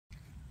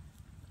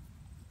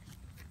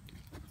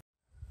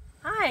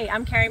Hi,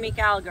 I'm Carrie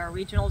Gallagher,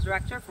 Regional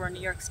Director for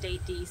New York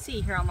State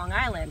DEC here on Long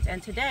Island,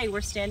 and today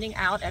we're standing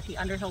out at the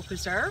Underhill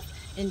Preserve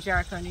in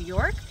Jericho, New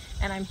York,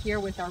 and I'm here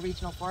with our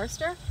Regional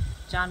Forester,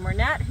 John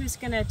Mornett, who's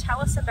going to tell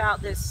us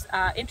about this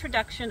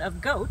introduction of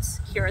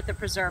goats here at the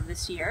preserve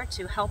this year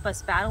to help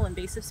us battle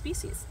invasive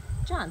species.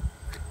 John.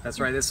 That's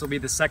right, this will be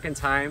the second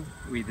time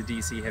we, the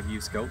DEC, have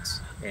used goats,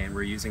 and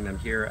we're using them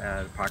here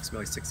at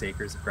approximately 6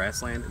 acres of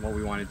grassland. And what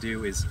we want to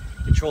do is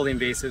control the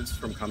invasives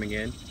from coming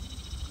in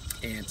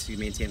and to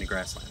maintain the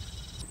grassland.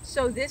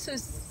 So this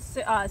is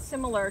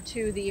similar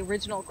to the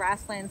original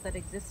grasslands that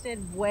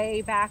existed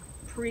way back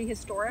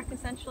prehistoric,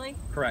 essentially?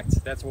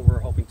 Correct. That's what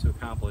we're hoping to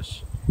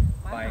accomplish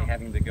by Wow.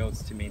 having the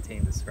goats to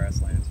maintain this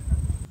grassland.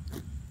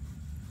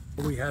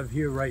 What we have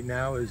here right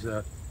now is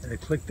an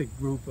eclectic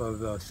group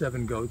of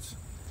 7 goats,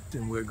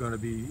 and we're going to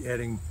be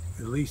adding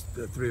at least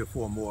 3 or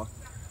 4 more.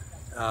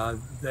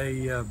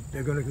 They're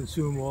going to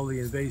consume all the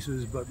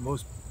invasives, but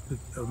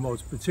of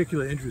most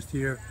particular interest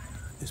here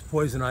is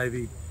poison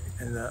ivy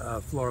and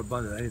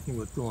floribunda, anything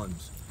with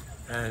thorns.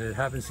 And it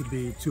happens to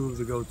be 2 of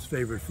the goats'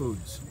 favorite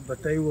foods.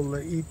 But they will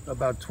eat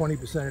about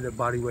 20% of their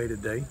body weight a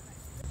day.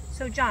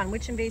 So John,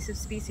 which invasive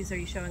species are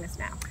you showing us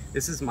now?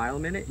 This is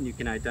mile-minute, and you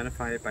can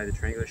identify it by the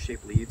triangular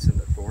shaped leaves and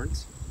the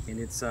thorns. And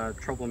it's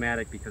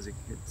problematic because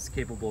it's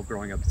capable of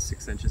growing up to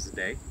 6 inches a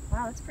day.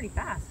 Wow, that's pretty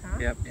fast, huh?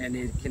 Yep, and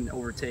it can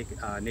overtake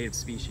native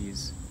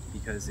species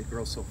because it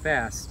grows so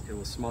fast, it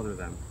will smother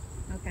them.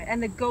 Okay,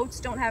 and the goats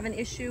don't have an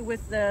issue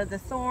with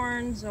the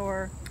thorns,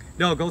 or?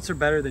 No, goats are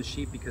better than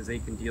sheep because they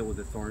can deal with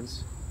the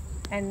thorns.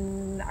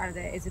 And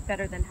is it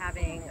better than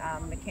having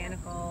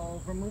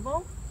mechanical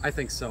removal? I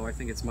think so. I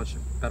think it's much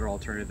better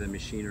alternative than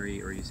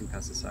machinery or using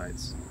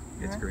pesticides.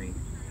 It's green.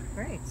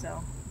 Great,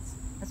 so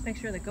let's make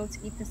sure the goats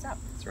eat this up.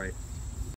 That's right.